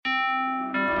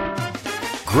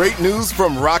Great news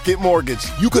from Rocket Mortgage.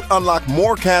 You could unlock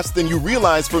more cash than you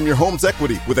realize from your home's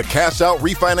equity with a cash-out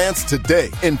refinance today.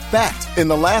 In fact, in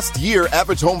the last year,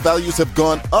 average home values have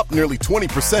gone up nearly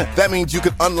 20%. That means you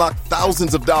could unlock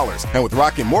thousands of dollars. And with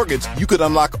Rocket Mortgage, you could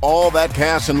unlock all that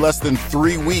cash in less than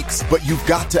 3 weeks. But you've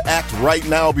got to act right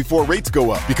now before rates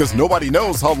go up, because nobody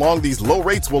knows how long these low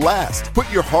rates will last.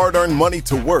 Put your hard-earned money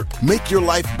to work. Make your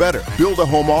life better. Build a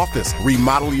home office,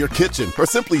 remodel your kitchen, or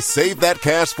simply save that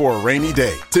cash for a rainy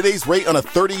day. Today's rate on a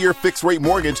 30-year fixed-rate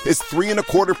mortgage is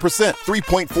 3.25%,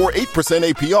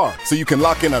 3.48% APR, so you can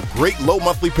lock in a great low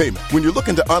monthly payment. When you're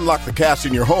looking to unlock the cash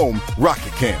in your home,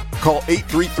 Rocket can. Call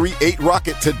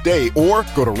 833-8ROCKET today or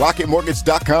go to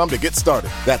rocketmortgage.com to get started.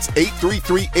 That's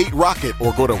 833-8ROCKET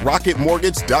or go to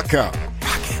rocketmortgage.com.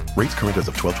 Rocket. Rates current as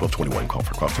of 12/12/21. Call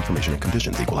for cost information and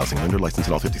conditions. Equal housing lender licensed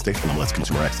in all 50 states.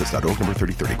 NMLSconsumeraccess.org number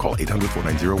 3030. Call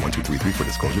 800-490-1233 for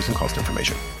disclosures and cost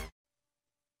information.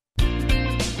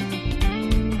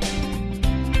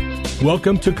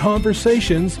 Welcome to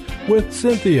Conversations with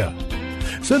Cynthia.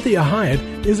 Cynthia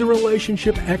Hiett is a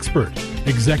relationship expert,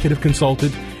 executive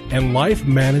consultant, and life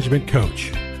management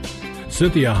coach.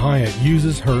 Cynthia Hiett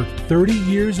uses her 30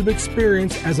 years of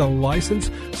experience as a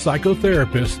licensed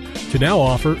psychotherapist to now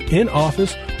offer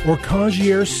in-office or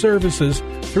concierge services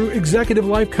through executive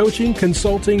life coaching,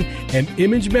 consulting, and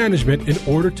image management in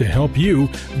order to help you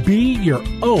be your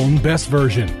own best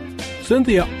version.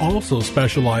 Cynthia also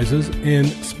specializes in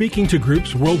speaking to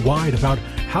groups worldwide about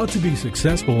how to be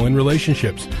successful in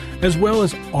relationships, as well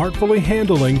as artfully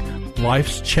handling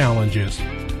life's challenges.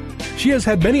 She has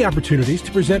had many opportunities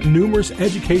to present numerous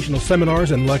educational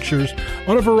seminars and lectures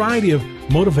on a variety of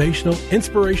motivational,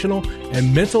 inspirational,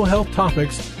 and mental health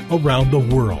topics around the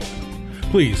world.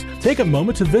 Please take a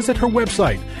moment to visit her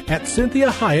website at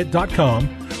CynthiaHiett.com.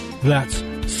 That's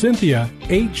Cynthia,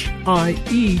 HIETT.com.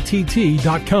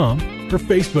 Her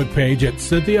Facebook page at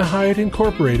Cynthia Hiett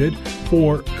Incorporated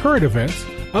for current events,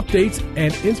 updates,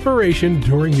 and inspiration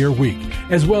during your week,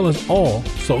 as well as all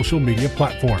social media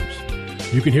platforms.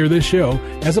 You can hear this show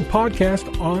as a podcast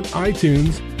on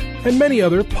iTunes and many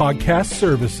other podcast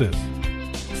services.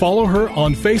 Follow her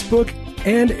on Facebook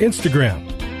and Instagram.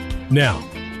 Now,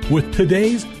 with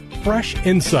today's fresh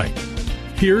insight,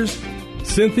 here's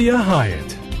Cynthia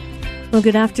Hiett. Well,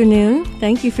 good afternoon.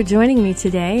 Thank you for joining me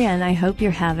today, and I hope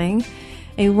you're having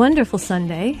a wonderful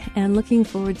Sunday and looking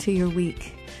forward to your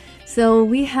week. So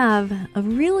we have a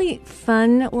really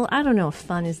fun, well, I don't know if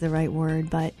fun is the right word,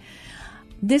 but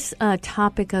this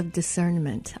topic of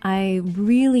discernment. I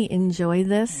really enjoy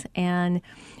this, and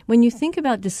when you think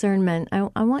about discernment,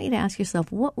 I want you to ask yourself,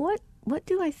 what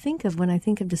do I think of when I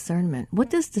think of discernment? What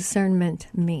does discernment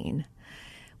mean?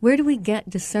 Where do we get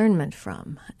discernment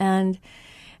from?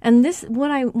 And this,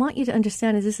 what I want you to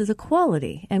understand is this is a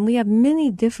quality, and we have many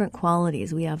different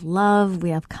qualities. We have love, we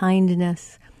have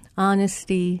kindness,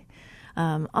 honesty,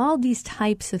 all these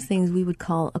types of things we would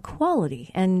call a quality,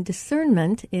 and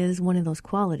discernment is one of those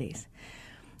qualities.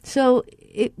 So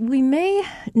we may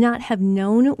not have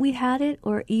known we had it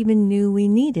or even knew we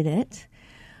needed it,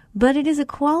 but it is a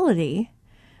quality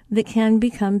that can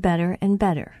become better and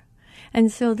better.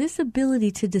 And so this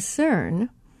ability to discern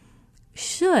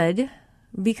should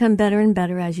become better and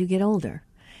better as you get older,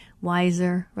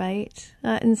 wiser, right?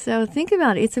 And so think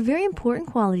about it. It's a very important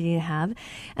quality to have,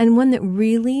 and one that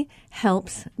really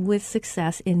helps with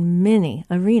success in many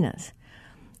arenas.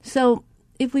 So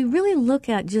if we really look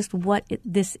at just what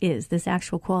this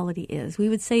actual quality is, we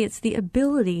would say it's the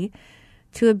ability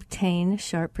to obtain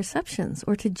sharp perceptions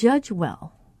or to judge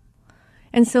well.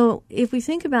 And so if we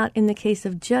think about in the case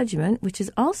of judgment, which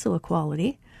is also a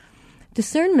quality,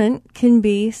 discernment can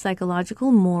be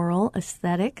psychological, moral,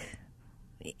 aesthetic,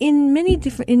 in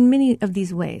many of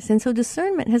these ways. And so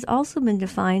discernment has also been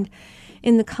defined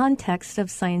in the context of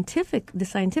the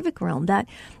scientific realm, that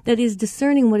is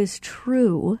discerning what is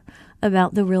true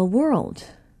about the real world.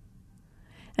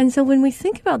 And so when we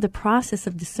think about the process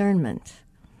of discernment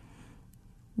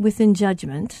within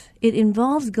judgment, it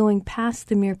involves going past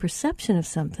the mere perception of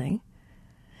something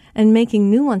and making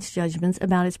nuanced judgments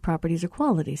about its properties or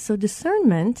qualities. So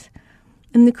discernment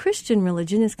in the Christian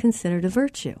religion is considered a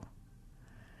virtue.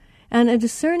 And a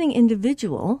discerning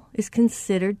individual is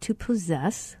considered to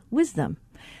possess wisdom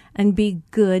and be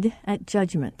good at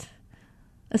judgment,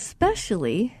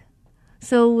 especially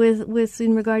so with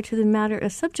in regard to the matter, a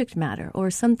subject matter, or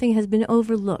something has been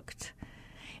overlooked,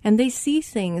 and they see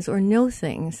things or know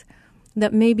things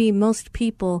that maybe most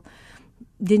people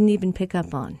didn't even pick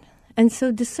up on. And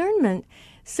so discernment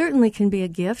certainly can be a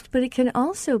gift, but it can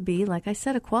also be, like I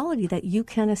said, a quality that you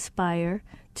can aspire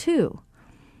to.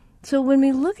 So when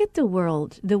we look at the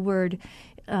word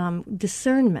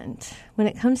discernment, when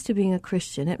it comes to being a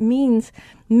Christian, it means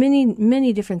many,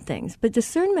 many different things. But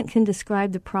discernment can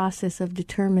describe the process of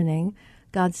determining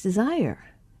God's desire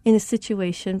in a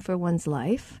situation for one's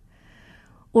life,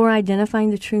 or identifying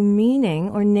the true meaning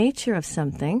or nature of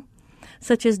something,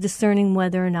 such as discerning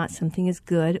whether or not something is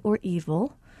good or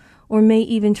evil, or may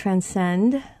even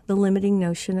transcend the limiting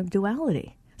notion of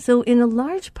duality. So in a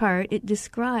large part, it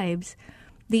describes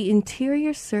the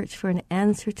interior search for an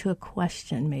answer to a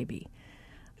question, maybe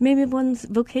one's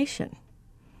vocation.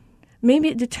 Maybe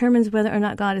it determines whether or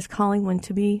not God is calling one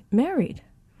to be married,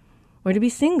 or to be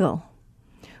single,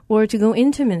 or to go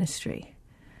into ministry,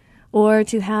 or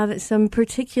to have some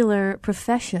particular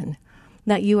profession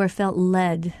that you are felt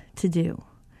led to do.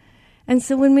 And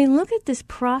so when we look at this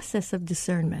process of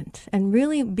discernment and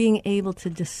really being able to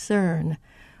discern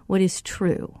what is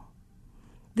true,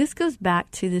 this goes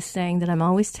back to this saying that I'm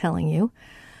always telling you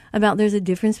about there's a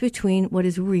difference between what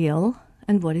is real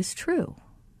and what is true.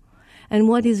 And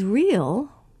what is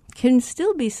real can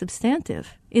still be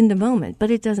substantive in the moment, but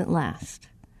it doesn't last.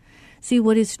 See,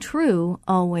 what is true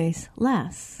always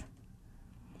lasts.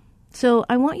 So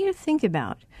I want you to think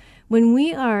about when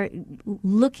we are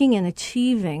looking and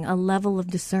achieving a level of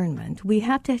discernment, we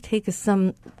have to take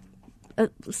some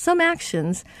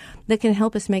actions that can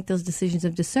help us make those decisions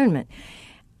of discernment.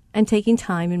 And taking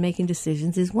time and making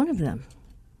decisions is one of them.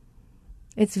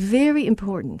 It's very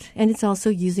important, and it's also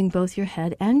using both your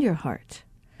head and your heart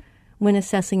when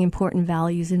assessing important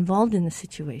values involved in the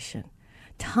situation.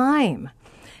 Time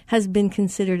has been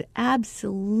considered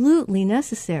absolutely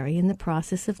necessary in the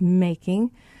process of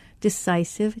making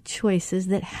decisive choices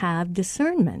that have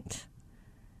discernment.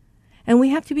 And we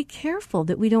have to be careful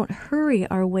that we don't hurry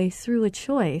our way through a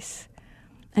choice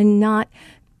and not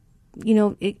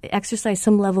exercise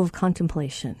some level of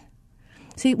contemplation.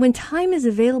 See, when time is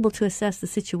available to assess the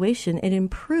situation, it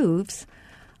improves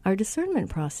our discernment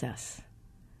process.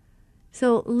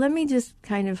 So let me just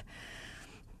kind of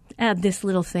add this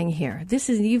little thing here.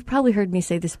 You've probably heard me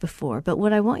say this before, but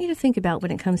what I want you to think about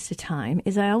when it comes to time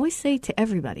is I always say to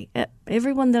everybody,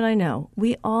 everyone that I know,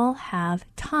 we all have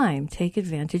time. Take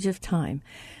advantage of time.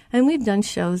 And we've done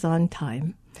shows on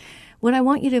time. What I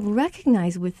want you to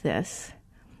recognize with this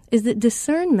is that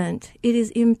discernment, it is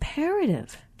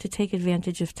imperative to take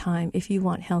advantage of time if you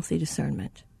want healthy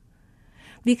discernment,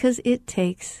 because it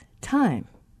takes time.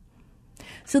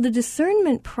 So the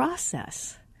discernment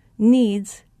process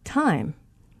needs time.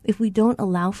 If we don't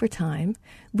allow for time,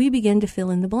 we begin to fill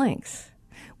in the blanks.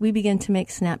 We begin to make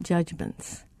snap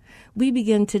judgments. We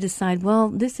begin to decide, well,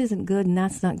 this isn't good and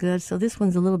that's not good, so this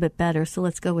one's a little bit better, so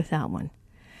let's go with that one.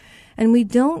 And we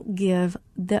don't give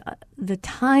the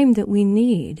time that we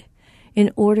need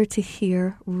in order to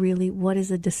hear really what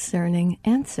is a discerning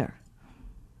answer.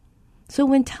 So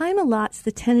when time allots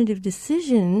the tentative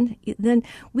decision, then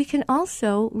we can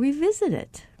also revisit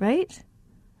it, right?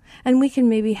 And we can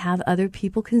maybe have other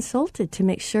people consulted to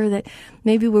make sure that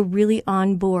maybe we're really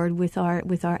on board with our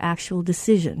actual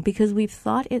decision because we've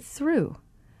thought it through.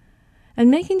 And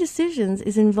making decisions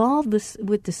is involved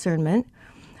with discernment,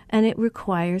 and it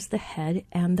requires the head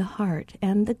and the heart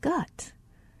and the gut.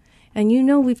 And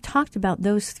we've talked about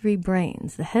those three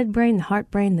brains, the head brain, the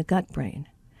heart brain, the gut brain.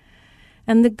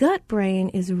 And the gut brain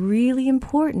is really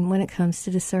important when it comes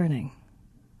to discerning.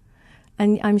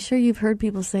 And I'm sure you've heard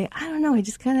people say, I don't know, I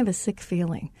just kind of have a sick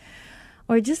feeling.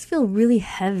 Or I just feel really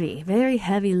heavy, very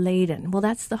heavy laden. Well,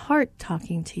 that's the heart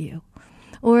talking to you.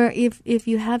 Or if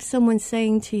you have someone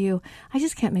saying to you, I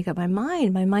just can't make up my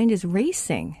mind is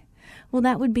racing. Well,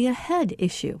 that would be a head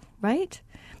issue, right?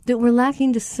 That we're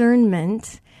lacking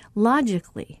discernment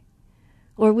logically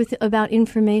or about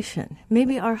information.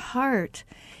 Maybe our heart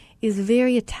is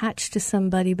very attached to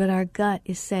somebody, but our gut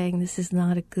is saying this is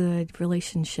not a good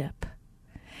relationship.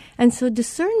 And so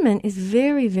discernment is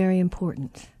very, very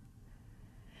important.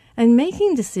 And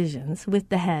making decisions with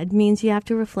the head means you have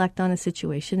to reflect on a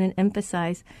situation and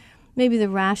emphasize maybe the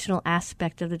rational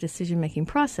aspect of the decision-making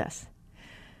process.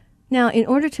 Now, in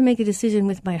order to make a decision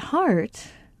with my heart,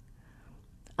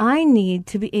 I need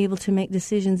to be able to make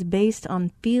decisions based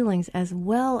on feelings as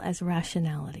well as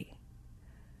rationality.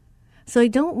 So I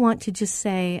don't want to just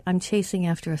say I'm chasing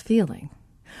after a feeling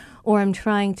or I'm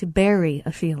trying to bury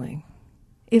a feeling.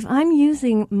 If I'm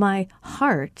using my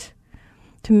heart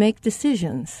to make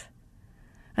decisions,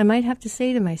 I might have to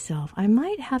say to myself, I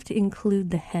might have to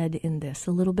include the head in this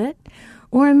a little bit,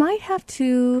 or I might have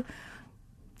to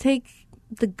take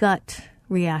the gut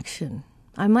reaction.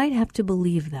 I might have to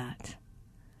believe that.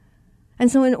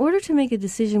 And so in order to make a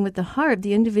decision with the heart,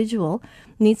 the individual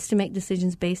needs to make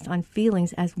decisions based on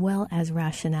feelings as well as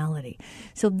rationality.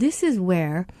 So this is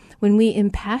where, when we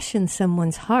impassion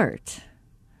someone's heart,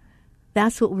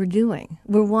 that's what we're doing.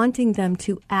 We're wanting them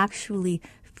to actually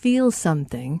feel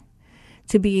something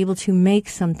to be able to make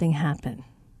something happen.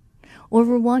 Or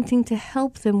we're wanting to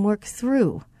help them work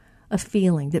through a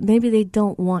feeling that maybe they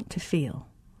don't want to feel.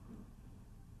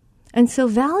 And so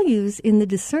values in the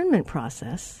discernment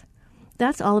process,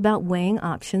 that's all about weighing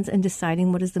options and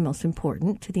deciding what is the most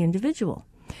important to the individual.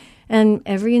 And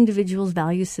every individual's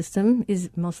value system is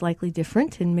most likely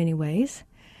different in many ways.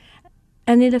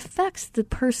 And it affects the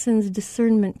person's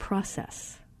discernment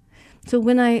process. So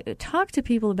when I talk to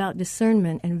people about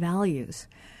discernment and values,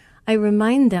 I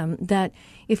remind them that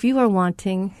if you are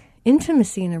wanting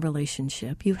intimacy in a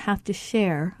relationship, you have to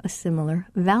share a similar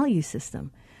value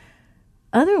system.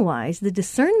 Otherwise, the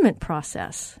discernment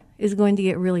process is going to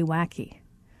get really wacky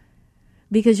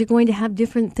because you're going to have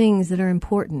different things that are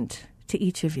important to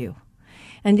each of you.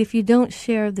 And if you don't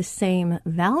share the same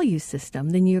value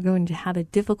system, then you're going to have a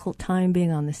difficult time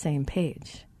being on the same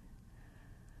page.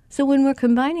 So when we're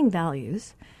combining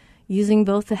values, using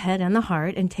both the head and the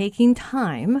heart and taking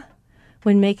time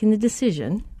when making the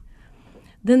decision,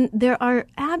 then there are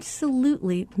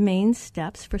absolutely main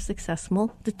steps for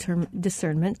successful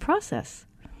discernment process.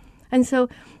 And so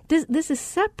this is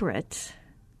separate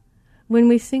when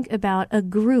we think about a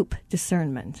group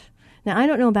discernment. Now, I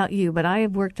don't know about you, but I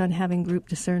have worked on having group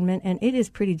discernment, and it is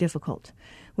pretty difficult.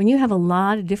 When you have a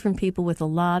lot of different people with a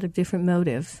lot of different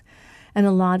motives and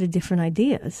a lot of different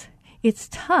ideas, it's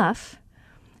tough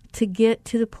to get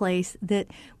to the place that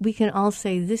we can all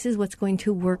say, this is what's going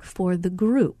to work for the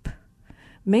group.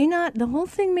 The whole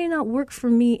thing may not work for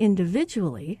me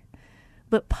individually,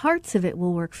 but parts of it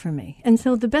will work for me. And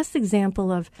so the best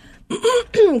example of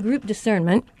group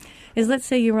discernment is, let's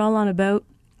say you're all on a boat.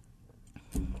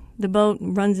 The boat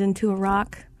runs into a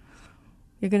rock.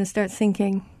 You're going to start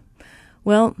thinking,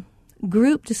 well,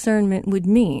 group discernment would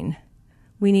mean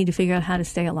we need to figure out how to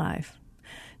stay alive.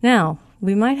 Now,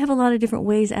 we might have a lot of different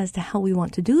ways as to how we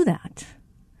want to do that.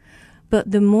 But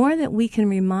the more that we can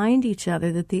remind each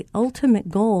other that the ultimate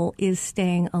goal is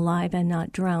staying alive and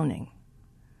not drowning,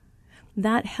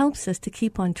 that helps us to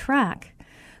keep on track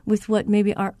with what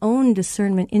maybe our own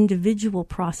discernment individual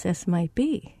process might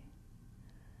be.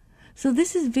 So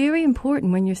this is very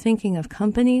important when you're thinking of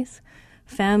companies,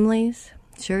 families,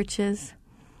 churches,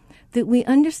 that we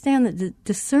understand that the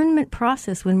discernment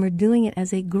process, when we're doing it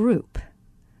as a group,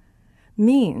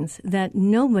 means that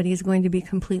nobody is going to be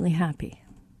completely happy.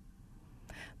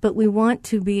 But we want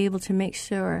to be able to make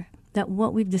sure that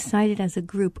what we've decided as a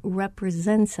group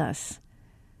represents us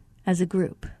as a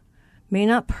group. May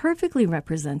not perfectly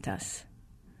represent us,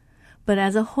 but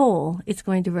as a whole, it's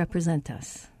going to represent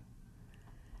us.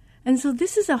 And so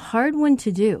this is a hard one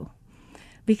to do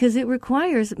because it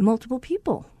requires multiple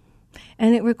people.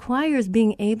 And it requires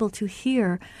being able to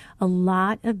hear a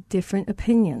lot of different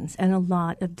opinions and a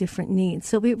lot of different needs.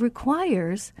 So it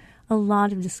requires a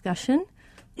lot of discussion,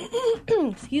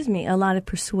 a lot of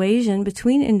persuasion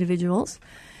between individuals.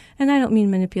 And I don't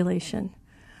mean manipulation.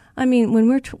 I mean, when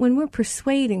we're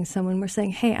persuading someone, we're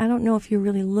saying, hey, I don't know if you're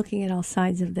really looking at all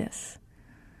sides of this.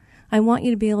 I want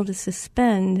you to be able to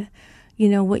suspend,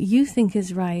 what you think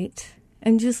is right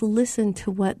and just listen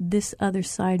to what this other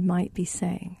side might be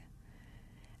saying.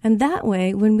 And that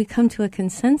way, when we come to a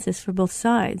consensus for both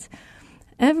sides,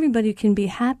 everybody can be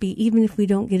happy even if we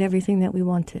don't get everything that we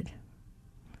wanted.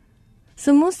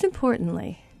 So most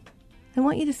importantly, I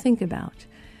want you to think about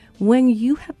when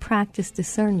you have practiced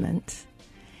discernment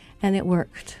and it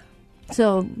worked.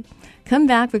 So come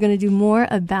back. We're going to do more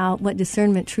about what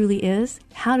discernment truly is,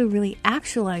 how to really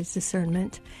actualize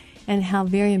discernment, and how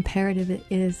very imperative it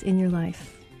is in your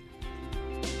life.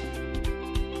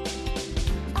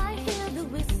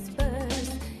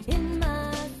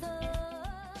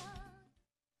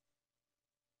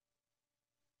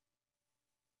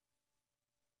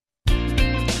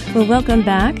 Well, welcome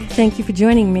back. Thank you for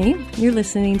joining me. You're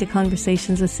listening to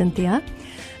Conversations with Cynthia.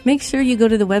 Make sure you go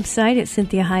to the website at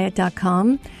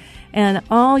CynthiaHyatt.com, and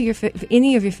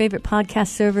any of your favorite podcast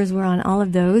servers, we're on all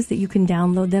of those, that you can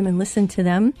download them and listen to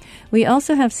them. We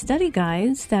also have study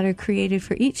guides that are created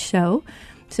for each show,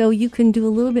 so you can do a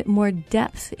little bit more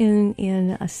depth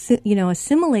in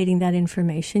assimilating that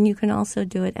information. You can also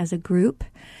do it as a group.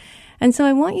 And so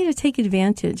I want you to take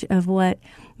advantage of what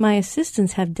my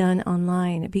assistants have done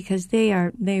online, because they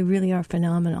really are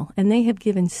phenomenal. And they have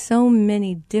given so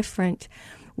many different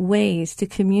ways to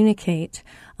communicate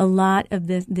a lot of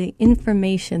the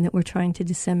information that we're trying to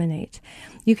disseminate.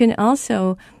 You can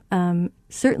also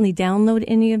certainly download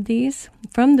any of these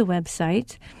from the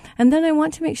website. And then I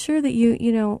want to make sure that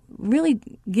you really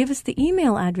give us the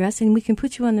email address, and we can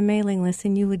put you on the mailing list,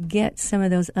 and you would get some of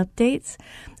those updates,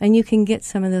 and you can get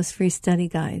some of those free study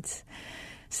guides.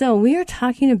 So we are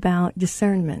talking about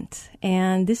discernment,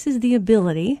 and this is the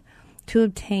ability to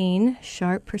obtain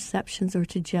sharp perceptions or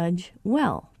to judge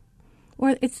well,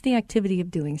 or it's the activity of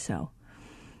doing so.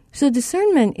 So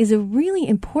discernment is a really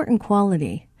important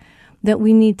quality that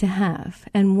we need to have,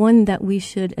 and one that we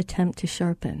should attempt to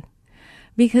sharpen,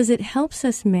 because it helps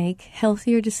us make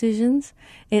healthier decisions.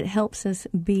 It helps us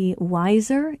be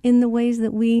wiser in the ways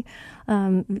that we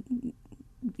are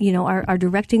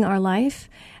directing our life.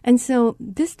 And so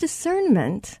this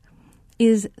discernment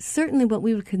is certainly what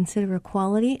we would consider a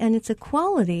quality, and it's a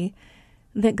quality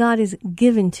that God has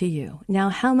given to you. Now,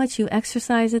 how much you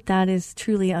exercise it, that is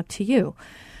truly up to you.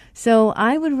 So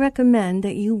I would recommend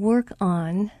that you work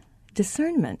on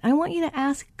discernment. I want you to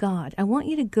ask God. I want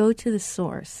you to go to the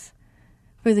source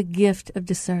for the gift of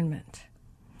discernment.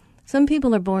 Some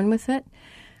people are born with it.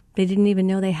 They didn't even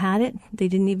know they had it. They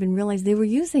didn't even realize they were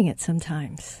using it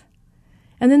sometimes.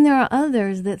 And then there are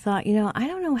others that thought, I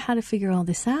don't know how to figure all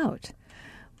this out.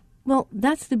 Well,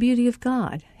 that's the beauty of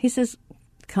God. He says,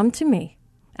 come to me,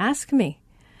 ask me.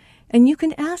 And you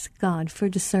can ask God for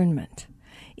discernment.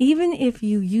 Even if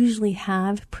you usually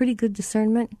have pretty good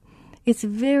discernment, it's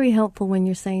very helpful when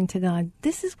you're saying to God,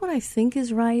 this is what I think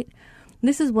is right.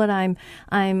 This is what I'm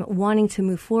wanting to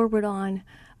move forward on.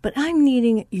 But I'm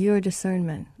needing your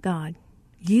discernment, God.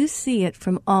 You see it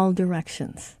from all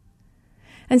directions.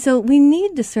 And so we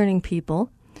need discerning people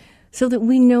so that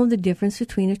we know the difference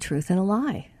between a truth and a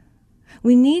lie.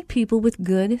 We need people with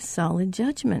good, solid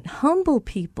judgment, humble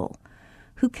people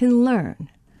who can learn,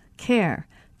 care,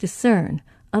 discern,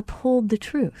 uphold the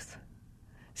truth,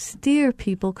 steer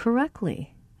people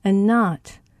correctly, and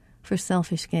not for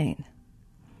selfish gain.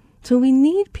 So we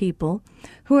need people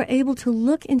who are able to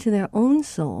look into their own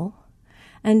soul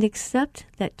and accept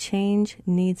that change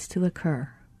needs to occur.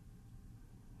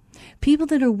 People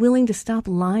that are willing to stop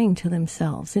lying to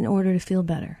themselves in order to feel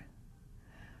better,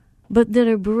 but that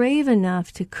are brave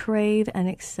enough to crave and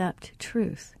accept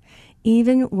truth,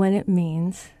 even when it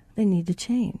means they need to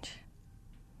change.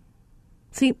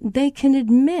 See, they can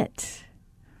admit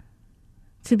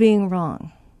to being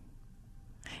wrong.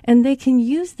 And they can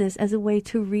use this as a way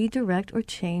to redirect or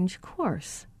change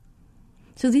course.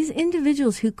 So these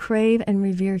individuals who crave and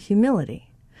revere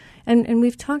humility, and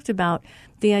we've talked about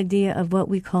the idea of what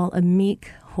we call a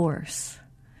meek horse.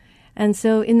 And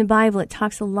so in the Bible, it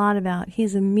talks a lot about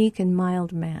he's a meek and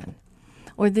mild man.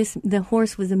 Or the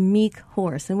horse was a meek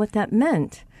horse. And what that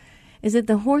meant is that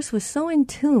the horse was so in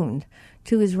tune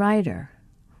to his rider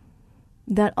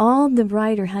that all the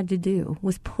rider had to do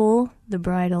was pull the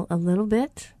bridle a little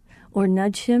bit or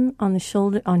nudge him on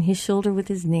his shoulder with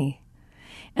his knee.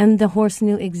 And the horse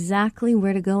knew exactly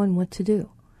where to go and what to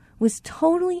do, was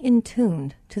totally in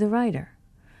tune to the rider.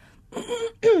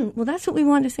 Well, that's what we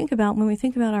want to think about when we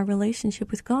think about our relationship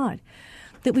with God,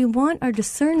 that we want our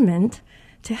discernment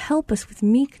to help us with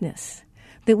meekness,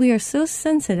 that we are so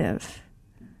sensitive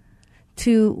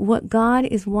to what God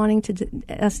is wanting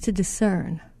us to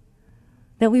discern,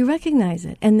 that we recognize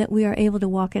it and that we are able to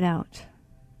walk it out.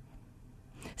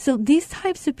 So these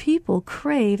types of people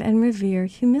crave and revere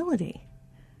humility.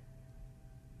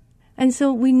 And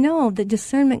so we know that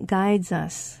discernment guides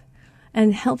us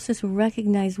and helps us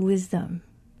recognize wisdom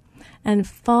and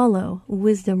follow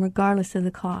wisdom regardless of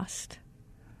the cost.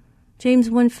 James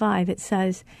 1:5, it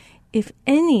says, if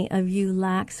any of you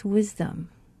lacks wisdom,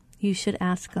 you should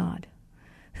ask God,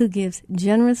 who gives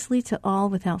generously to all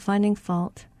without finding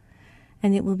fault,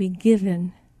 and it will be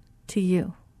given to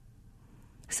you.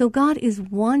 So God is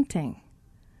wanting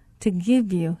to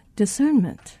give you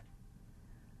discernment.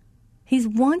 He's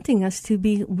wanting us to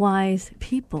be wise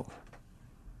people.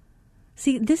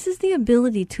 See, this is the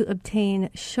ability to obtain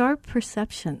sharp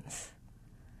perceptions,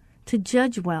 to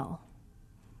judge well.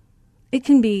 It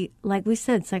can be, like we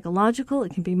said, psychological,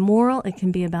 it can be moral, it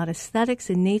can be about aesthetics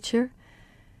and nature,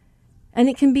 and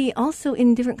it can be also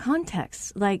in different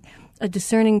contexts, like a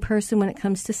discerning person when it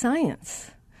comes to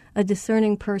science, a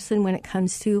discerning person when it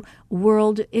comes to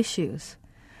world issues,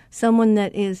 someone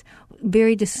that is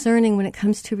very discerning when it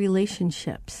comes to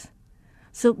relationships.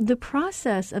 So the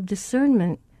process of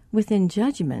discernment within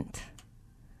judgment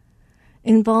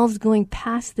involves going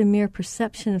past the mere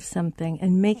perception of something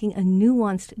and making a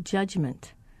nuanced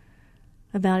judgment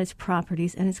about its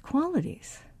properties and its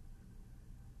qualities.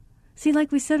 See,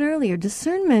 like we said earlier,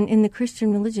 discernment in the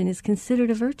Christian religion is considered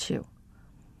a virtue.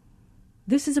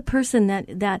 This is a person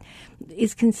that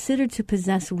is considered to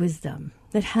possess wisdom,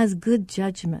 that has good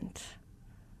judgment.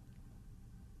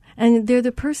 And they're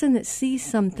the person that sees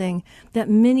something that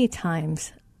many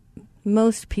times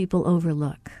most people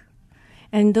overlook.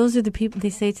 And those are the people, they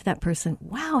say to that person,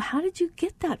 wow, how did you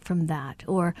get that from that?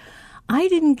 Or, I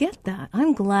didn't get that.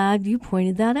 I'm glad you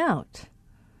pointed that out.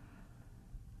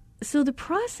 So the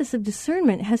process of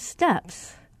discernment has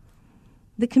steps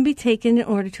that can be taken in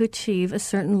order to achieve a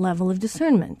certain level of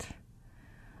discernment.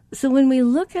 So when we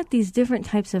look at these different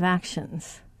types of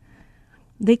actions,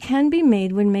 they can be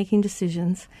made when making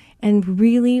decisions and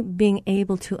really being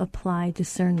able to apply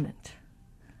discernment.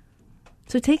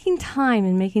 So taking time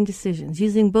in making decisions,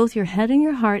 using both your head and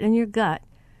your heart and your gut,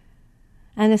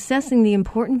 and assessing the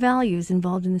important values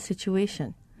involved in the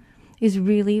situation is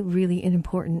really, really an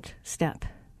important step.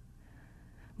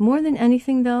 More than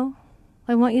anything, though,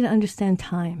 I want you to understand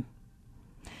time.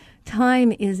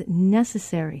 Time is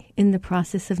necessary in the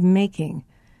process of making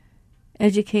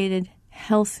educated,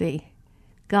 healthy,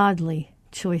 godly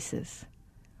choices.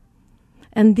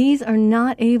 And these are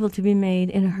not able to be made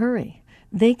in a hurry.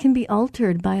 They can be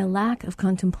altered by a lack of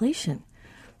contemplation.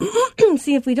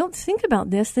 See, if we don't think about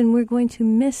this, then we're going to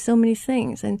miss so many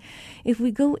things. And if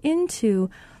we go into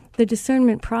the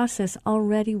discernment process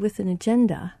already with an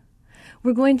agenda,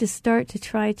 we're going to start to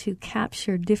try to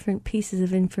capture different pieces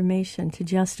of information to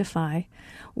justify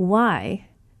why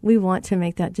we want to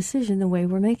make that decision the way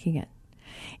we're making it.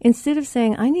 Instead of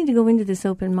saying, I need to go into this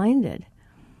open-minded,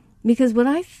 because what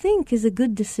I think is a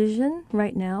good decision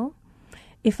right now,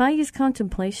 if I use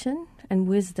contemplation and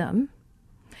wisdom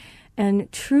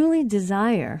and truly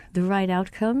desire the right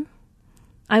outcome,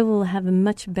 I will have a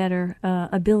much better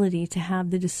ability to have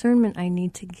the discernment I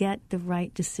need to get the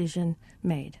right decision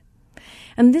made.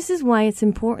 And this is why it's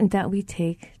important that we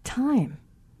take time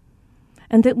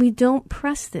and that we don't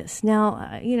press this.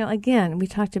 Now, again, we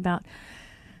talked about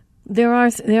there are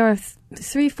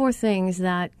 3-4 things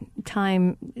that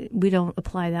time we don't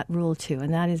apply that rule to,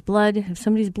 and that is blood. If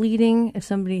somebody's bleeding, if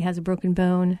somebody has a broken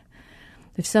bone,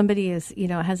 if somebody is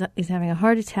having a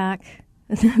heart attack,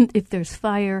 if there's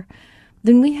fire,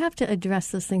 then we have to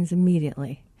address those things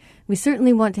immediately. We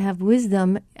certainly want to have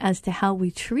wisdom as to how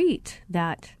we treat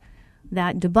that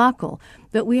debacle,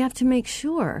 but we have to make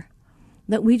sure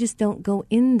that we just don't go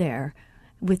in there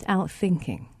without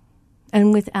thinking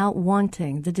and without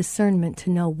wanting the discernment to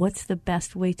know what's the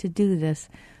best way to do this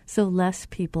so less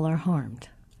people are harmed.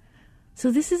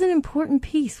 So this is an important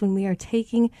piece when we are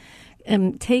taking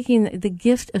the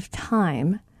gift of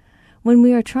time when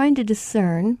we are trying to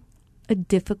discern a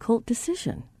difficult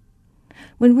decision.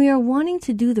 When we are wanting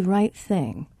to do the right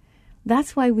thing,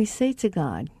 that's why we say to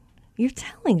God, you're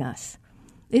telling us,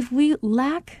 if we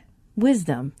lack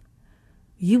wisdom,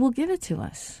 you will give it to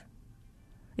us.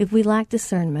 If we lack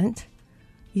discernment,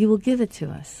 you will give it to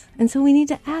us. And so we need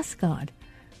to ask God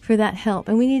for that help.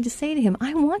 And we need to say to him,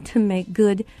 I want to make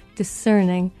good,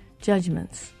 discerning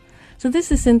judgments. So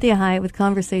this is Cynthia Hiett with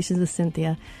Conversations with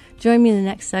Cynthia. Join me in the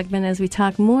next segment as we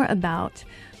talk more about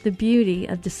the beauty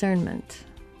of discernment.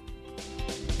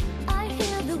 I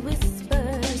hear the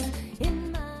whispers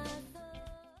in my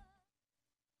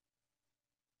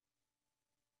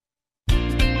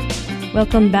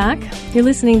Welcome back. You're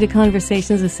listening to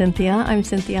Conversations with Cynthia. I'm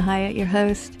Cynthia Hiett, your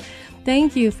host.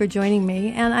 Thank you for joining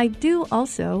me. And I do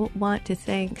also want to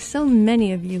thank so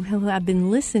many of you who have been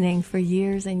listening for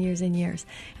years and years and years.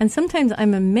 And sometimes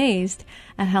I'm amazed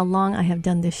at how long I have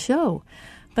done this show.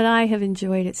 But I have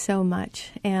enjoyed it so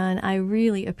much. And I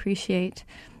really appreciate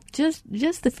just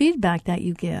the feedback that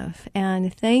you give.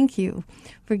 And thank you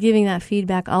for giving that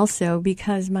feedback also,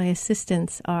 because my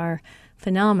assistants are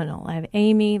phenomenal. I have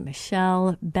Amy,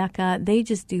 Michelle, Becca. They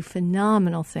just do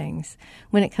phenomenal things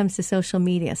when it comes to social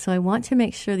media. So I want to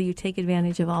make sure that you take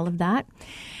advantage of all of that.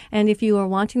 And if you are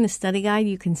wanting the study guide,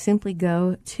 you can simply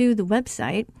go to the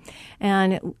website.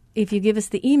 And if you give us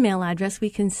the email address, we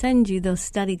can send you those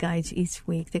study guides each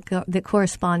week that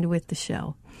correspond with the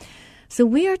show. So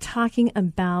we are talking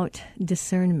about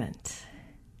discernment.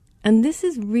 And this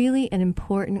is really an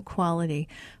important quality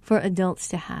for adults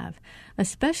to have,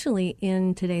 especially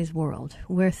in today's world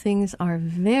where things are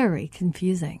very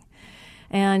confusing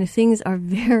and things are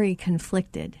very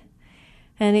conflicted.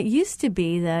 And it used to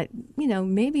be that,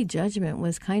 maybe judgment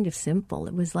was kind of simple.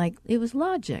 It was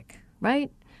logic,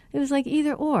 right? It was like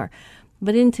either or.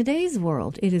 But in today's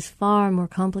world, it is far more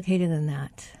complicated than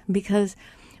that, because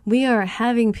we are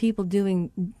having people doing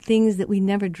things that we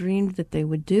never dreamed that they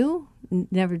would do,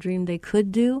 never dreamed they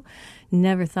could do,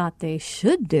 never thought they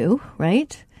should do,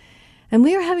 right? And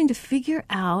we are having to figure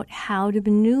out how to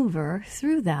maneuver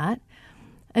through that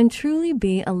and truly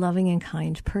be a loving and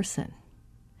kind person.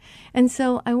 And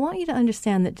so I want you to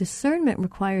understand that discernment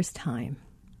requires time.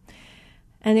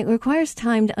 And it requires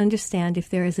time to understand if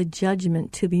there is a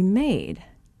judgment to be made.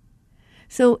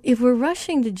 So if we're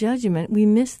rushing to judgment, we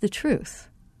miss the truth.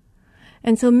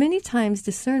 And so many times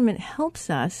discernment helps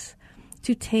us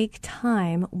to take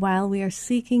time while we are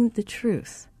seeking the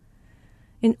truth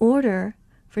in order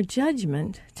for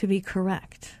judgment to be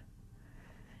correct.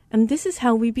 And this is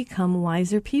how we become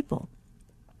wiser people.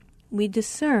 We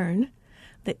discern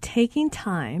that taking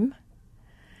time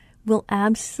will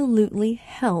absolutely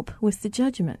help with the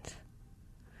judgment.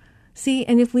 See,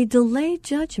 and if we delay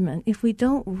judgment, if we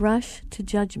don't rush to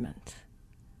judgment,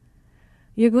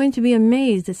 you're going to be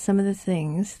amazed at some of the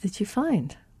things that you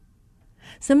find.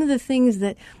 Some of the things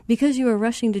that, because you were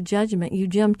rushing to judgment, you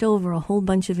jumped over a whole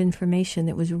bunch of information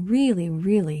that was really,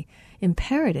 really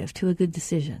imperative to a good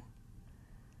decision.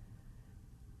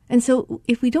 And so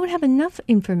if we don't have enough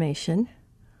information,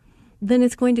 then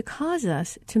it's going to cause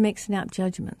us to make snap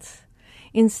judgments.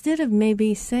 Instead of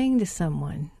maybe saying to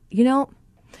someone, you know,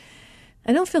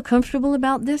 I don't feel comfortable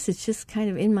about this. It's just kind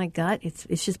of in my gut.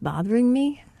 It's just bothering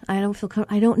me. I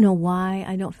don't know why.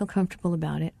 I don't feel comfortable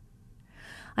about it.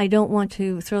 I don't want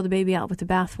to throw the baby out with the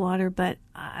bathwater, but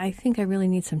I think I really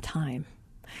need some time.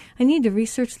 I need to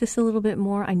research this a little bit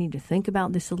more. I need to think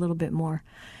about this a little bit more.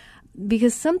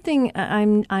 Because something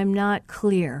I'm not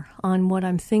clear on what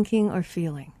I'm thinking or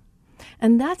feeling.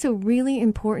 And that's a really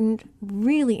important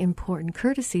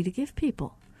courtesy to give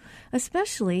people,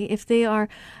 especially if they are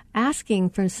asking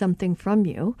for something from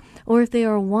you or if they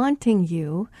are wanting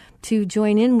you to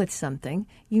join in with something.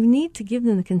 You need to give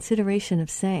them the consideration of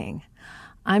saying,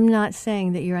 I'm not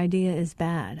saying that your idea is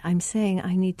bad. I'm saying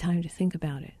I need time to think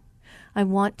about it. I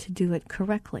want to do it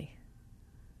correctly.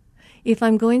 If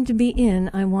I'm going to be in,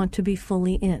 I want to be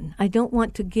fully in. I don't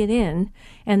want to get in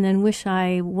and then wish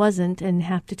I wasn't and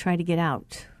have to try to get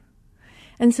out.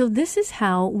 And so this is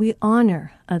how we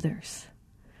honor others.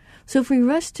 So if we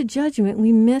rush to judgment,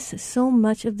 we miss so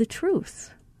much of the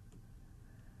truth.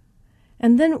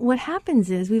 And then what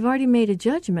happens is we've already made a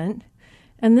judgment,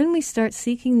 and then we start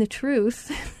seeking the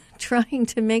truth, trying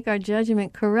to make our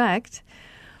judgment correct.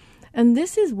 And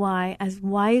this is why, as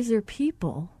wiser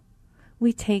people,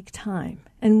 we take time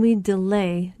and we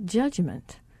delay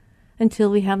judgment until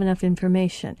we have enough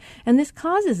information. And this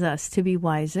causes us to be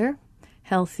wiser,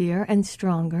 healthier, and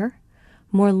stronger,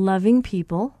 more loving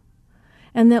people,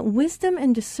 and that wisdom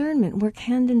and discernment work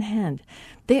hand in hand.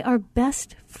 They are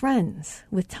best friends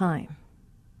with time.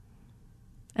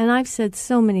 And I've said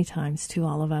so many times to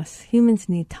all of us, humans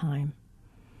need time.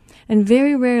 And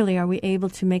very rarely are we able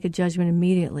to make a judgment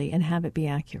immediately and have it be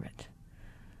accurate.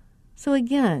 So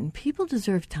again, people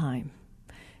deserve time.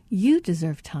 You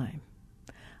deserve time.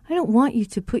 I don't want you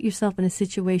to put yourself in a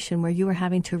situation where you are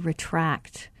having to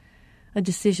retract a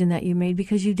decision that you made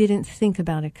because you didn't think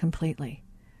about it completely.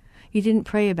 You didn't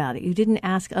pray about it. You didn't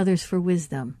ask others for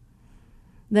wisdom.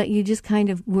 That you just kind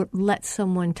of let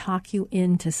someone talk you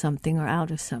into something or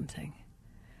out of something.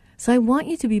 So I want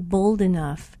you to be bold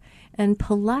enough and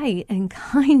polite and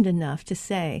kind enough to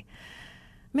say,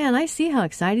 man, I see how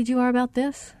excited you are about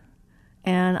this.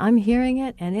 And I'm hearing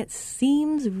it, and it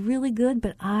seems really good,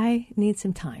 but I need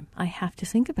some time. I have to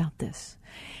think about this.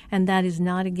 And that is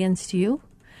not against you.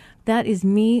 That is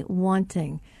me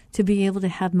wanting to be able to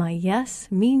have my yes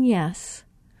mean yes,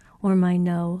 or my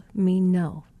no mean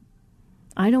no.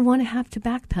 I don't want to have to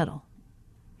backpedal.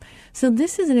 So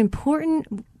this is an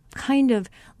important kind of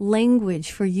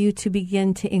language for you to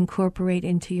begin to incorporate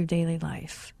into your daily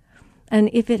life. And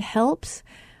if it helps,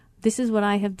 this is what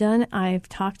I have done. I've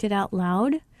talked it out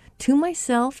loud to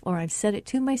myself, or I've said it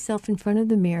to myself in front of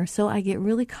the mirror, so I get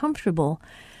really comfortable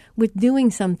with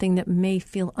doing something that may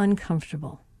feel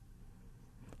uncomfortable,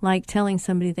 like telling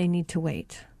somebody they need to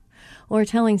wait, or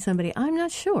telling somebody, I'm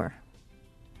not sure.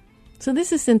 So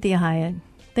this is Cynthia Hiett.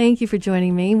 Thank you for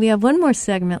joining me. We have one more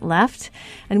segment left,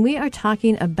 and we are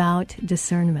talking about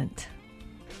discernment.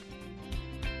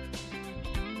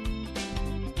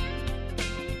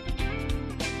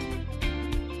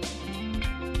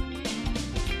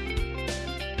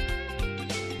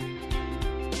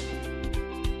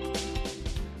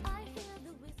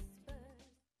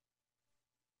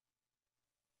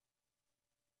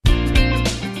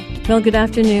 Well, good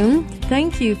afternoon.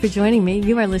 Thank you for joining me.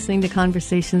 You are listening to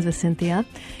Conversations with Cynthia.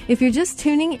 If you're just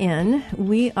tuning in,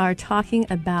 we are talking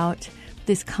about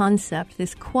this concept,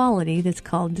 this quality that's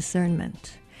called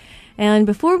discernment. And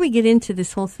before we get into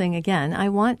this whole thing again, I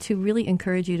want to really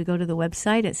encourage you to go to the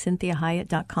website at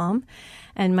cynthiahiett.com.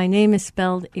 And my name is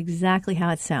spelled exactly how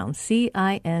it sounds,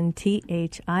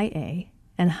 Cinthia.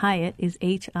 and Hiett is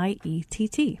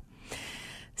Hiett.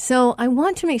 So I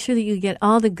want to make sure that you get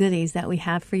all the goodies that we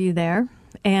have for you there.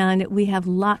 And we have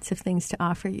lots of things to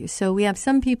offer you. So we have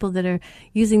some people that are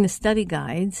using the study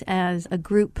guides as a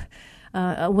group,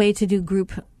 a way to do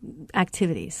group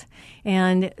activities.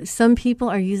 And some people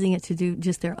are using it to do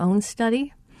just their own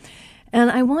study.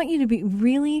 And I want you to be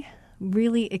really,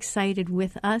 really excited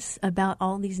with us about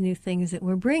all these new things that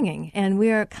we're bringing. And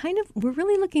we're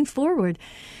really looking forward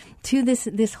to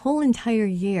this whole entire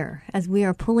year as we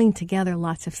are pulling together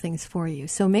lots of things for you.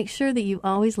 So make sure that you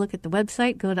always look at the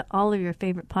website, go to all of your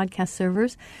favorite podcast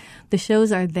servers. The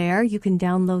shows are there. You can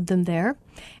download them there.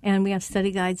 And we have study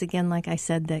guides, again, like I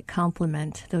said, that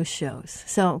complement those shows.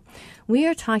 So we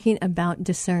are talking about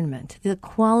discernment, the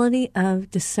quality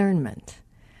of discernment,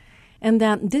 and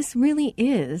that this really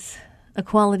is a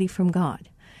quality from God.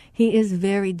 He is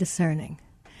very discerning,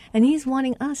 and He's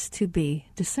wanting us to be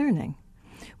discerning,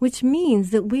 which means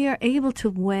that we are able to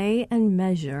weigh and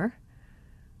measure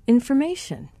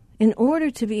information in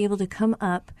order to be able to come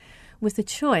up with a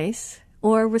choice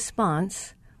or a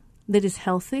response that is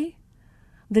healthy,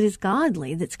 that is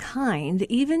godly, that's kind,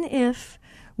 even if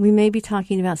we may be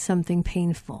talking about something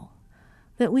painful,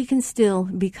 that we can still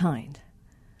be kind.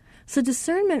 So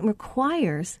discernment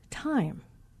requires time.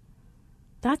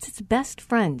 That's its best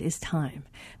friend, is time.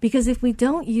 Because if we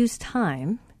don't use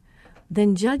time,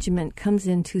 then judgment comes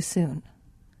in too soon.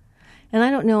 And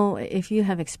I don't know if you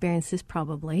have experienced this,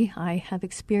 probably. I have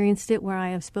experienced it where I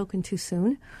have spoken too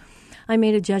soon. I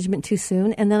made a judgment too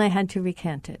soon, and then I had to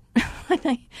recant it.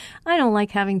 I don't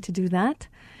like having to do that.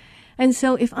 And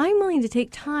so if I'm willing to take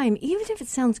time, even if it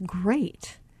sounds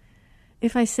great,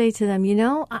 if I say to them,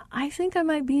 I think I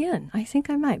might be in. I think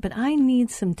I might, but I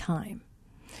need some time.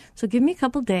 So give me a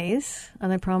couple days,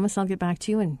 and I promise I'll get back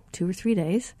to you in 2 or 3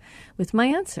 days with my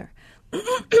answer.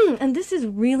 And this is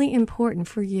really important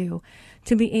for you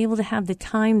to be able to have the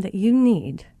time that you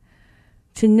need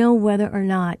to know whether or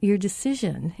not your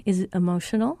decision is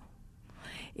emotional,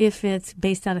 if it's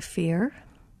based out of fear,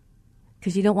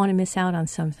 because you don't want to miss out on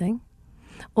something,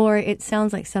 or it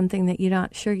sounds like something that you're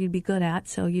not sure you'd be good at,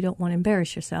 so you don't want to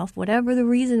embarrass yourself. Whatever the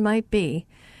reason might be,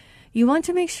 you want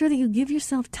to make sure that you give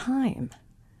yourself time.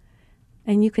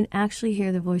 And you can actually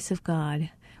hear the voice of God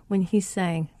when He's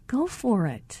saying, go for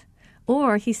it.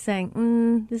 Or He's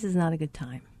saying, this is not a good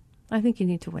time. I think you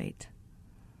need to wait.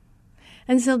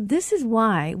 And so this is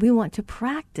why we want to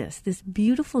practice this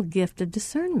beautiful gift of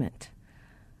discernment,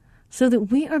 so that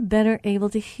we are better able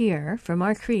to hear from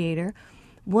our Creator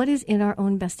what is in our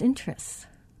own best interests,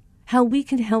 how we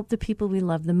can help the people we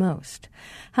love the most,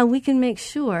 how we can make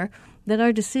sure that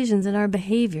our decisions and our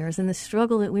behaviors and the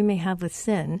struggle that we may have with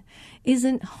sin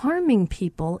isn't harming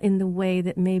people in the way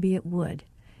that maybe it would.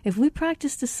 If we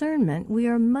practice discernment, we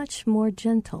are much more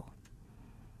gentle,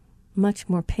 much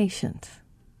more patient.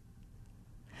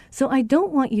 So I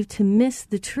don't want you to miss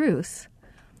the truth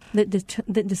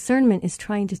that discernment is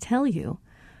trying to tell you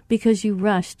because you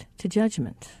rushed to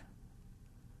judgment.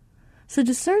 So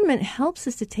discernment helps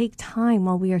us to take time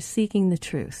while we are seeking the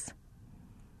truth.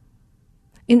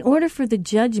 In order for the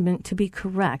judgment to be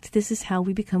correct, this is how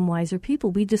we become wiser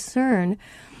people. We discern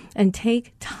and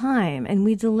take time, and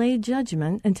we delay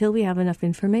judgment until we have enough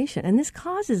information. And this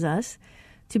causes us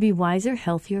to be wiser,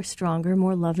 healthier, stronger,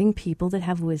 more loving people that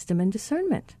have wisdom and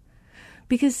discernment.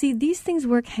 Because, see, these things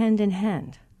work hand in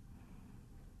hand.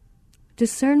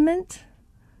 Discernment,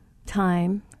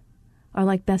 time are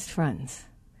like best friends.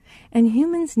 And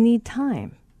humans need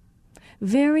time.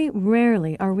 Very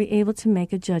rarely are we able to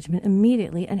make a judgment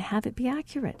immediately and have it be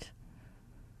accurate.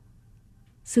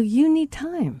 So you need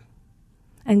time,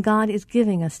 and God is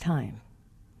giving us time.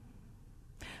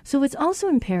 So it's also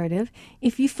imperative,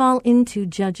 if you fall into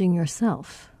judging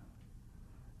yourself,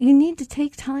 you need to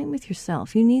take time with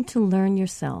yourself. You need to learn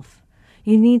yourself.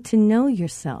 You need to know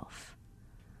yourself.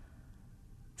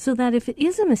 So that if it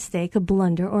is a mistake, a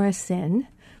blunder, or a sin,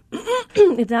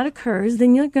 if that occurs,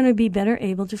 then you're going to be better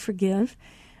able to forgive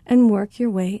and work your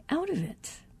way out of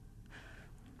it.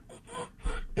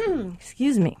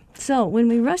 Excuse me. So when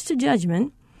we rush to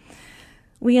judgment,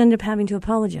 we end up having to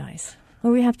apologize,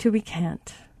 or we have to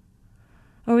recant,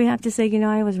 or we have to say,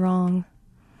 I was wrong,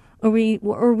 or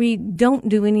we don't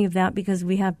do any of that because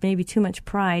we have maybe too much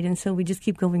pride, and so we just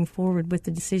keep going forward with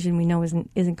the decision we know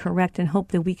isn't correct and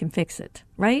hope that we can fix it,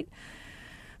 right?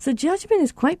 So judgment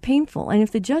is quite painful, and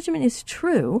if the judgment is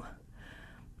true,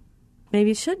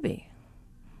 maybe it should be.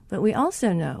 But we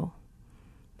also know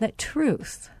that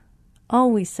truth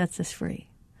always sets us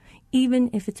free, even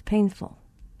if it's painful.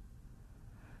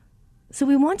 So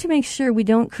we want to make sure we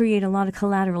don't create a lot of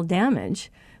collateral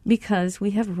damage because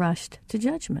we have rushed to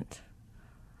judgment.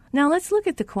 Now let's look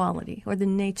at the quality or the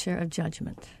nature of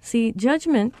judgment. See,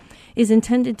 judgment is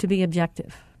intended to be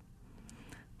objective.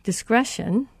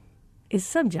 Discretion is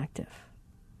subjective.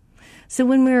 So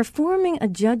when we're forming a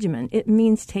judgment, it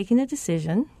means taking a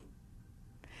decision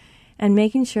and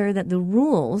making sure that the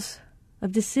rules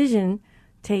of decision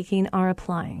taking are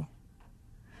applying.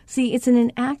 See, it's an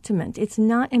enactment. It's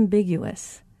not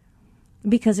ambiguous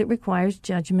because it requires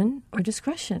judgment or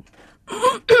discretion.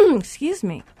 Excuse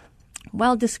me.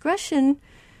 While discretion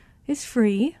is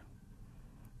free,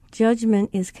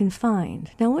 judgment is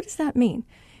confined. Now, what does that mean?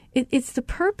 It's the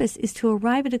purpose is to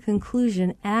arrive at a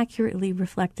conclusion accurately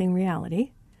reflecting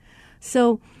reality.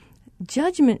 So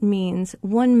judgment means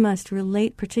one must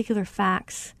relate particular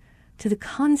facts to the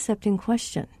concept in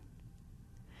question.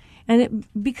 And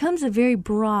it becomes a very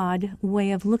broad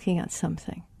way of looking at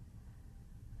something.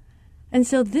 And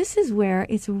so this is where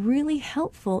it's really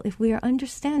helpful if we are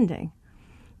understanding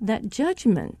that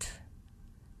judgment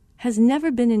has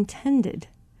never been intended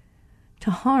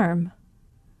to harm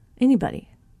anybody.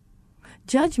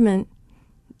 Judgment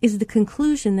is the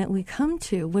conclusion that we come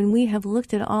to when we have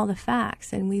looked at all the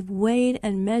facts and we've weighed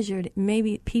and measured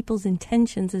maybe people's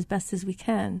intentions as best as we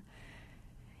can.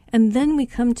 And then we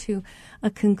come to a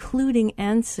concluding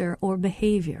answer or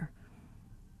behavior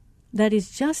that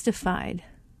is justified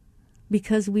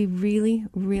because we really,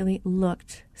 really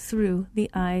looked through the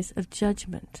eyes of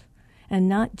judgment, and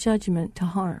not judgment to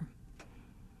harm,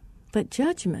 but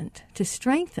judgment to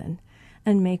strengthen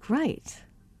and make right.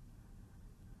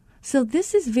 So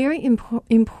this is very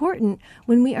important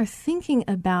when we are thinking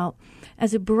about,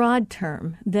 as a broad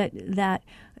term, that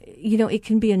it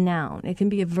can be a noun, it can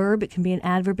be a verb, it can be an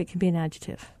adverb, it can be an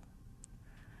adjective.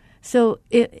 So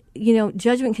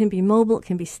judgment can be mobile, it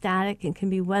can be static, it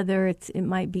can be whether it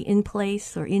might be in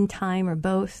place or in time or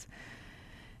both.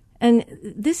 And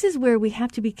this is where we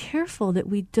have to be careful that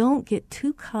we don't get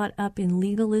too caught up in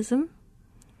legalism,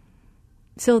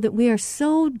 so that we are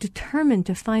so determined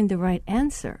to find the right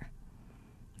answer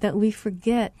that we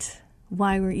forget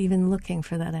why we're even looking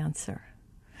for that answer.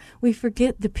 We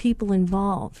forget the people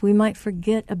involved. We might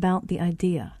forget about the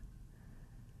idea.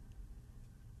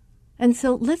 And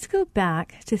so let's go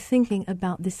back to thinking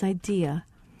about this idea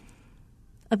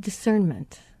of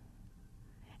discernment.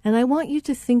 And I want you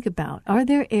to think about, are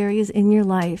there areas in your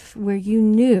life where you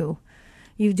knew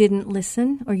you didn't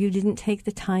listen or you didn't take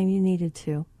the time you needed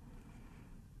to,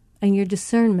 and your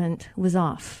discernment was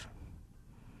off?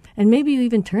 And maybe you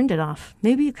even turned it off.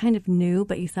 Maybe you kind of knew,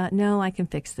 but you thought, no, I can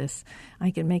fix this. I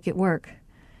can make it work.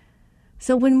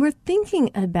 So when we're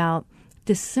thinking about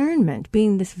discernment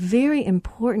being this very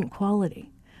important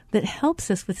quality that helps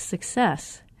us with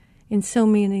success in so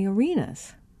many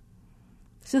arenas.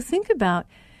 So think about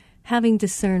having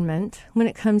discernment when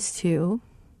it comes to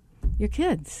your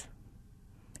kids,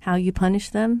 how you punish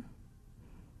them,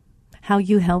 how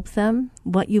you help them,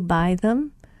 what you buy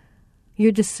them,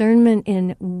 your discernment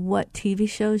in what TV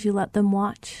shows you let them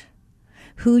watch,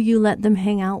 who you let them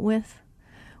hang out with,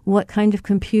 what kind of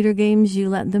computer games you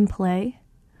let them play.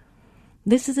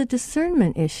 This is a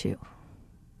discernment issue.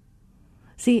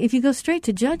 See, if you go straight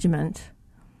to judgment,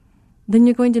 then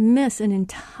you're going to miss an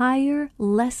entire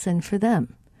lesson for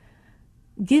them.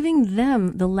 Giving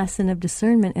them the lesson of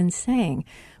discernment and saying,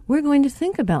 we're going to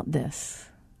think about this.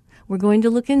 We're going to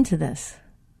look into this.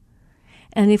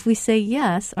 And if we say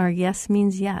yes, our yes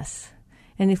means yes.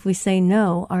 And if we say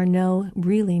no, our no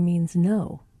really means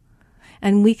no.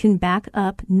 And we can back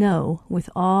up no with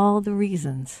all the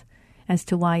reasons as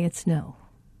to why it's no.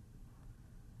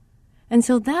 And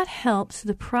so that helps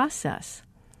the process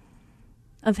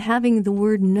of having the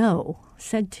word no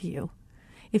said to you.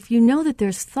 If you know that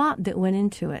there's thought that went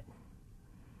into it.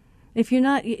 If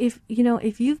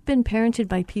you've been parented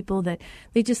by people that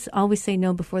they just always say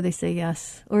no before they say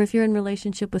yes, or if you're in a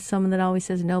relationship with someone that always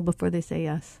says no before they say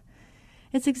yes,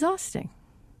 it's exhausting.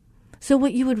 So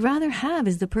what you would rather have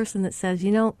is the person that says,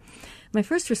 my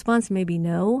first response may be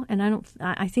no, and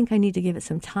I think I need to give it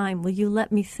some time. Will you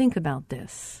let me think about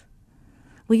this?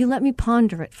 Will you let me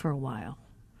ponder it for a while?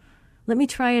 Let me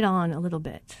try it on a little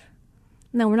bit.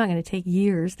 No, we're not going to take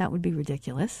years. That would be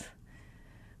ridiculous.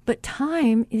 But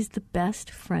time is the best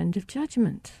friend of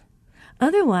judgment.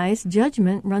 Otherwise,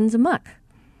 judgment runs amok.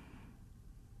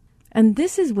 And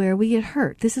this is where we get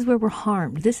hurt. This is where we're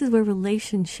harmed. This is where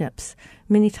relationships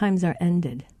many times are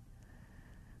ended.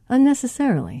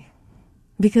 Unnecessarily.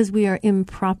 Because we are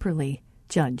improperly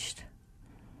judged.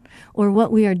 Or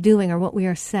what we are doing or what we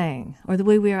are saying or the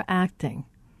way we are acting.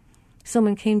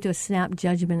 Someone came to a snap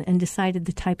judgment and decided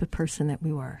the type of person that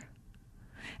we were.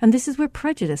 And this is where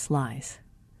prejudice lies.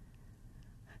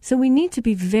 So we need to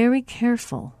be very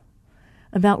careful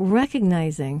about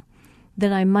recognizing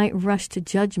that I might rush to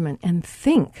judgment and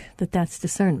think that that's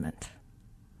discernment.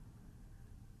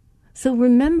 So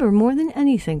remember, more than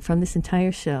anything from this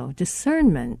entire show,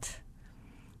 discernment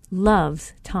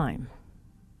loves time.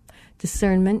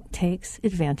 Discernment takes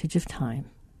advantage of time.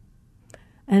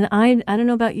 And I don't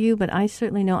know about you, but I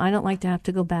certainly know I don't like to have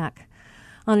to go back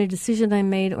on a decision I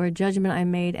made or a judgment I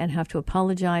made and have to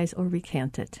apologize or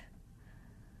recant it.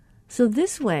 So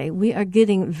this way, we are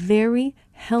getting very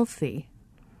healthy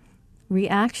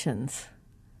reactions,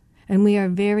 and we are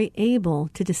very able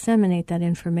to disseminate that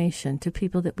information to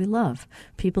people that we love,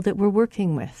 people that we're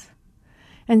working with.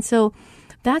 And so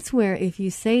that's where if you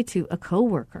say to a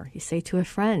coworker, you say to a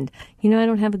friend, I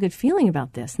don't have a good feeling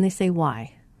about this, and they say,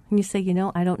 why? And you say,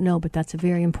 I don't know, but that's a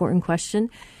very important question.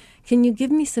 Can you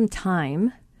give me some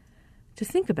time to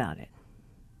think about it?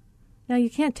 Now, you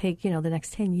can't take, the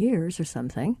next 10 years or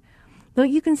something, but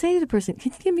you can say to the person,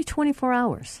 can you give me 24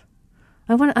 hours?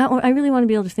 I really want to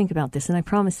be able to think about this, and I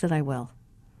promise that I will.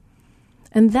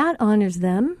 And that honors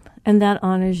them, and that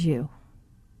honors you.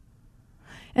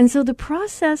 And so the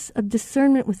process of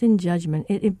discernment within judgment,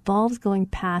 it involves going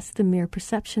past the mere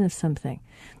perception of something.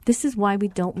 This is why we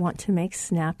don't want to make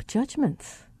snap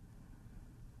judgments.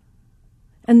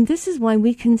 And this is why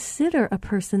we consider a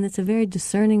person that's a very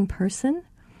discerning person,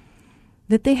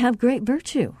 that they have great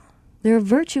virtue. They're a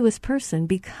virtuous person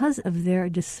because of their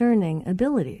discerning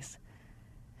abilities.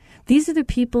 These are the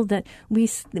people that we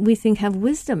think have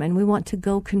wisdom, and we want to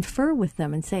go confer with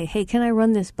them and say, hey, can I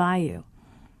run this by you?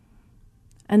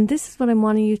 And this is what I'm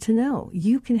wanting you to know.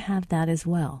 You can have that as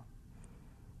well.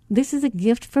 This is a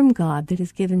gift from God that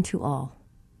is given to all.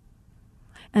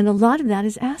 And a lot of that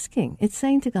is asking. It's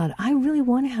saying to God, I really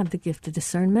want to have the gift of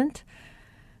discernment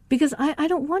because I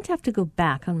don't want to have to go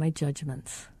back on my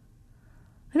judgments.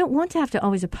 I don't want to have to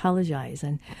always apologize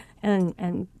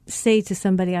and say to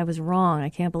somebody I was wrong. I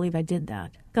can't believe I did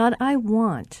that. God, I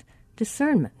want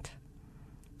discernment.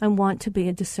 I want to be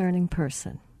a discerning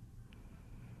person.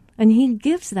 And he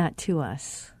gives that to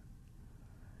us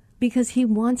because he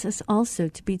wants us also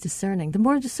to be discerning. The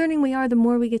more discerning we are, the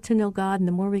more we get to know God, and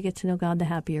the more we get to know God, the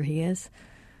happier he is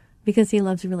because he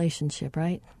loves a relationship,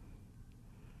 right?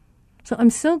 So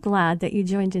I'm so glad that you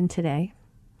joined in today.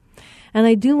 And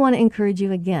I do want to encourage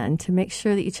you again to make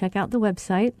sure that you check out the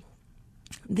website,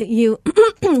 that you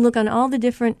look on all the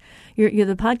different,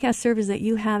 the podcast servers that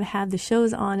you have had the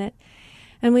shows on it.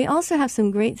 And we also have some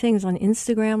great things on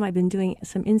Instagram. I've been doing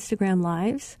some Instagram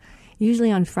lives,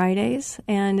 usually on Fridays,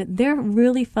 and they're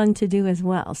really fun to do as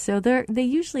well. So they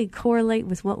usually correlate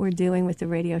with what we're doing with the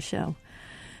radio show.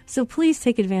 So please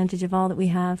take advantage of all that we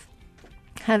have.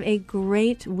 Have a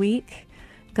great week.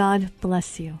 God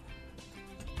bless you.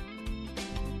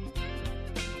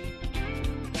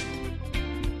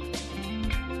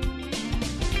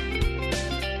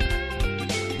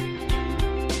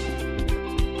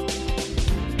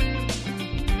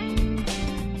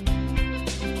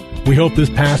 We hope this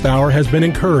past hour has been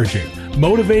encouraging,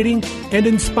 motivating, and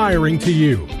inspiring to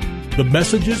you. The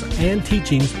messages and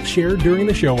teachings shared during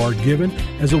the show are given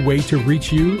as a way to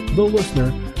reach you, the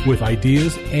listener, with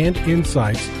ideas and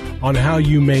insights on how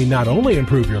you may not only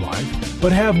improve your life,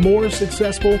 but have more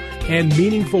successful and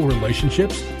meaningful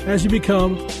relationships as you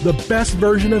become the best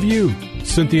version of you.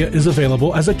 Cynthia is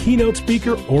available as a keynote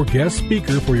speaker or guest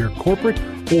speaker for your corporate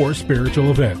or spiritual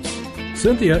events.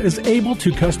 Cynthia is able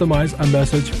to customize a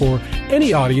message for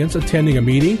any audience attending a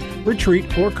meeting,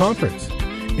 retreat, or conference.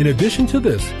 In addition to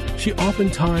this, she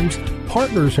oftentimes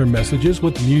partners her messages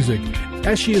with music,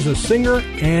 as she is a singer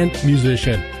and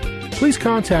musician. Please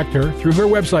contact her through her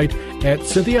website at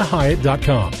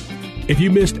CynthiaHyatt.com. If you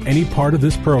missed any part of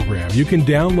this program, you can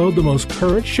download the most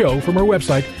current show from her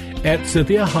website at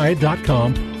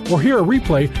CynthiaHyatt.com or hear a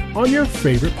replay on your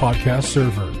favorite podcast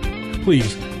server.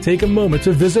 Please take a moment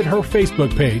to visit her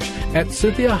Facebook page at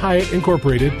Cynthia Hyatt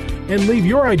Incorporated and leave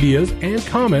your ideas and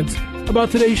comments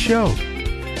about today's show.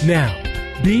 Now,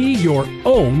 be your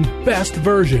own best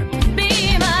version.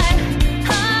 Be my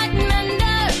heart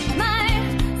mender, my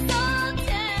soul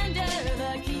tender,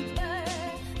 the keeper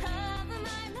of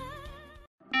my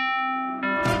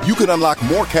life. You could unlock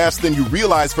more cash than you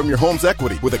realize from your home's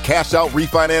equity with a cash-out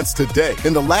refinance today.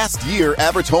 In the last year,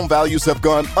 average home values have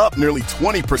gone up nearly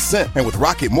 20%. And with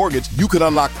Rocket Mortgage, you could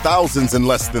unlock thousands in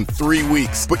less than 3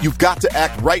 weeks. But you've got to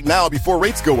act right now before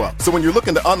rates go up. So when you're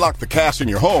looking to unlock the cash in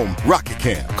your home, Rocket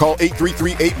can. Call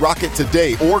 833-8ROCKET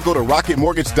today or go to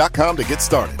rocketmortgage.com to get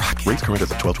started. Rates current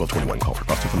as of 12/12/21. Call for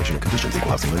cost information and conditions. Equal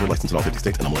housing lender, licensed in all 50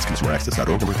 states. NMLS Consumer Access.org.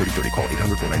 Number 3030. Call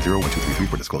 800-490-1233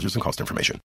 for disclosures and cost information.